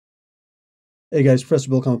Hey guys, Professor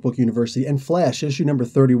Bill, Comic Book University, and Flash, issue number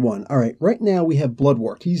 31. All right, right now we have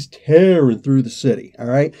Bloodwork. He's tearing through the city, all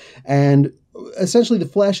right? And essentially the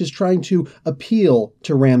Flash is trying to appeal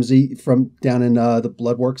to Ramsey from down in the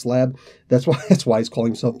Bloodworks lab. That's why he's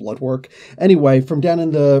calling himself Bloodwork. Anyway, from down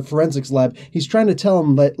in the forensics lab, he's trying to tell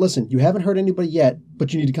him that, listen, you haven't hurt anybody yet,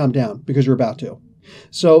 but you need to calm down because you're about to.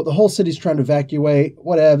 So the whole city's trying to evacuate.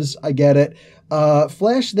 Whatevs, I get it.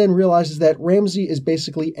 Flash then realizes that Ramsey is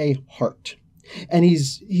basically a heart. And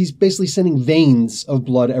he's basically sending veins of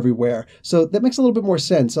blood everywhere. So that makes a little bit more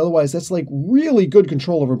sense. Otherwise, that's like really good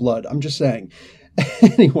control over blood. I'm just saying.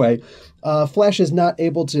 Anyway, Flash is not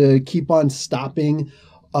able to keep on stopping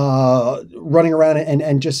running around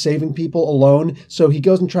and just saving people alone. So he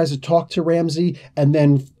goes and tries to talk to Ramsey and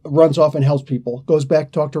then runs off and helps people. Goes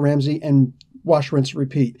back, talk to Ramsey, and wash, rinse,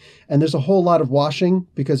 repeat. And there's a whole lot of washing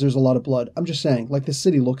because there's a lot of blood. I'm just saying, like, the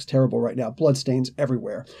city looks terrible right now. Blood stains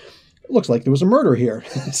everywhere. Looks like there was a murder here.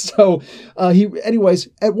 So anyways,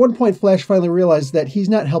 at one point, Flash finally realized that he's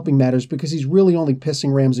not helping matters because he's really only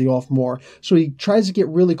pissing Ramsey off more. So he tries to get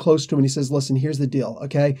really close to him and he says, listen, here's the deal,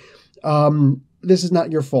 okay? This is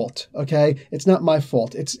not your fault, okay? It's not my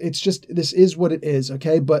fault. It's just, this is what it is,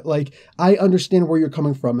 okay? But like, I understand where you're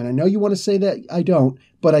coming from. And I know you want to say that I don't,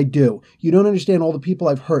 but I do. You don't understand all the people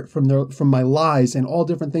I've hurt from my lies and all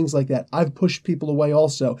different things like that. I've pushed people away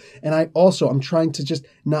also. And I'm trying to just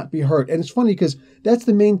not be hurt. And it's funny because that's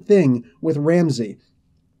the main thing with Ramsey.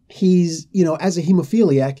 He's, as a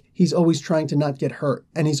hemophiliac, he's always trying to not get hurt.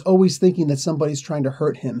 And he's always thinking that somebody's trying to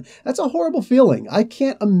hurt him. That's a horrible feeling. I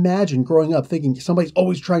can't imagine growing up thinking somebody's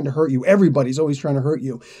always trying to hurt you. Everybody's always trying to hurt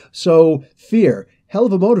you. So fear, hell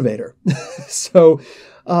of a motivator. So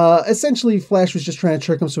essentially, Flash was just trying to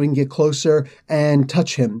trick him so he can get closer and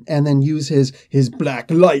touch him and then use his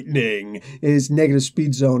black lightning, his negative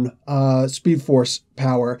speed zone, speed force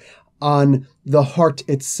power on the heart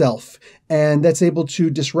itself. And that's able to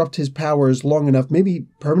disrupt his powers long enough, maybe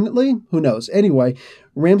permanently, who knows. Anyway,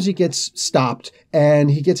 Ramsey gets stopped and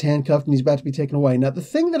he gets handcuffed and he's about to be taken away. Now, the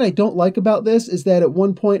thing that I don't like about this is that at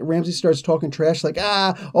one point, Ramsey starts talking trash like,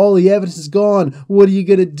 all the evidence is gone. What are you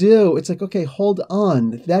going to do? It's like, okay, hold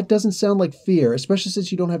on. That doesn't sound like fear, especially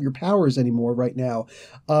since you don't have your powers anymore right now.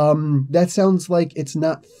 That sounds like it's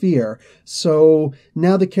not fear. So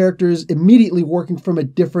now the character is immediately working from a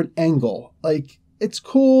different angle. Like, it's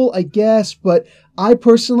cool, I guess, but I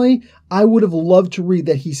would have loved to read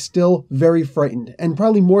that he's still very frightened, and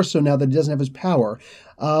probably more so now that he doesn't have his power.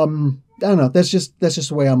 I don't know. That's just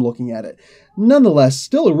the way I'm looking at it. Nonetheless,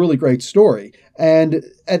 still a really great story. And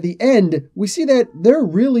at the end, we see that they're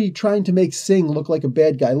really trying to make Singh look like a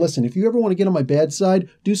bad guy. Listen, if you ever want to get on my bad side,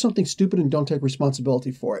 do something stupid and don't take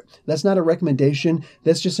responsibility for it. That's not a recommendation.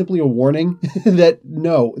 That's just simply a warning that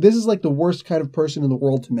no, this is like the worst kind of person in the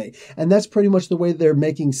world to me. And that's pretty much the way they're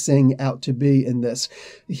making Singh out to be in this.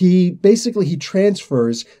 He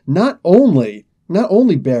transfers not only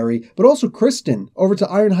Barry, but also Kristen over to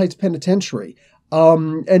Iron Heights Penitentiary.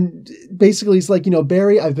 And basically it's like,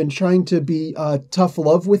 Barry, I've been trying to be tough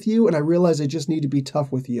love with you, and I realize I just need to be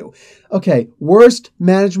tough with you. Okay, worst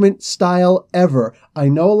management style ever. I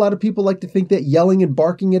know a lot of people like to think that yelling and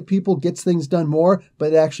barking at people gets things done more,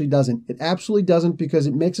 but it actually doesn't. It absolutely doesn't, because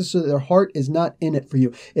it makes it so that their heart is not in it for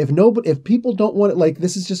you. If people don't want it, like,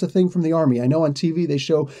 this is just a thing from the Army. I know on TV they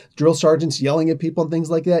show drill sergeants yelling at people and things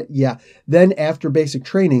like that. Yeah. Then after basic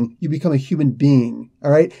training, you become a human being.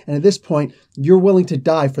 All right. And at this point, you're willing to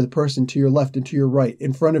die for the person to your left and to your right,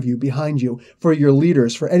 in front of you, behind you, for your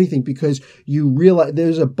leaders, for anything, because you realize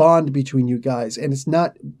there's a bond between you guys, and it's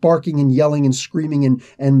not barking and yelling and screaming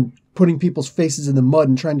and putting people's faces in the mud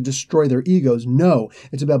and trying to destroy their egos. No,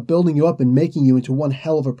 it's about building you up and making you into one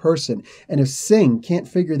hell of a person. And if Singh can't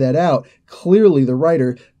figure that out, clearly the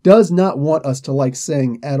writer does not want us to like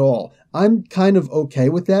Singh at all. I'm kind of okay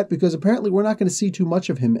with that, because apparently we're not going to see too much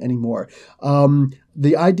of him anymore.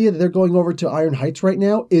 The idea that they're going over to Iron Heights right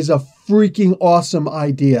now is a freaking awesome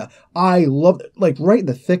idea. I love it, like right in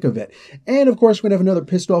the thick of it. And of course, we're going to have another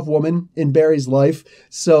pissed off woman in Barry's life.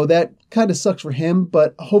 So that kind of sucks for him,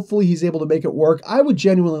 but hopefully he's able to make it work. I would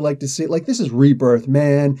genuinely like to see, like, this is rebirth,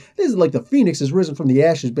 man. This is like the phoenix has risen from the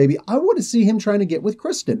ashes, baby. I want to see him trying to get with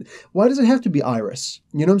Kristen. Why does it have to be Iris?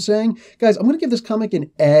 You know what I'm saying? Guys, I'm going to give this comic an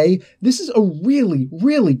A. This is a really,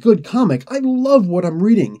 really good comic. I love what I'm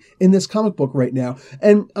reading in this comic book right now.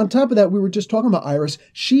 And on top of that, we were just talking about Iris.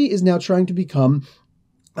 She is now trying to become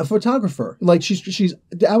a photographer. Like, she's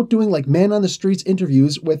out doing like man on the streets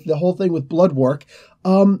interviews with the whole thing with Bloodwork.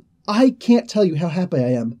 I can't tell you how happy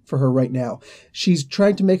I am for her right now. She's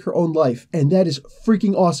trying to make her own life, and that is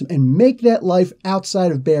freaking awesome. And make that life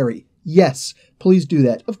outside of Barry. Yes, please do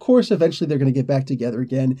that. Of course, eventually they're going to get back together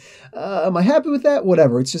again. Am I happy with that?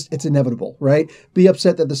 Whatever. It's inevitable, right? Be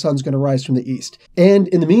upset that the sun's going to rise from the east. And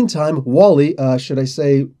in the meantime, Wally, should I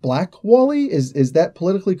say Black Wally? Is that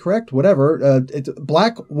politically correct? Whatever.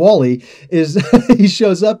 Black Wally is, he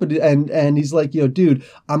shows up and he's like, dude,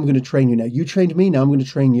 I'm going to train you now. You trained me, now I'm going to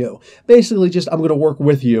train you. Basically just, I'm going to work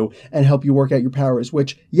with you and help you work out your powers,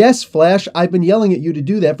 which, yes, Flash, I've been yelling at you to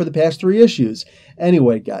do that for the past 3 issues.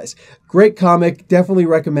 Anyway, guys, great comic. Definitely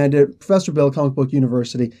recommend it. Professor Bill, Comic Book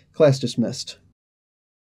University. Class dismissed.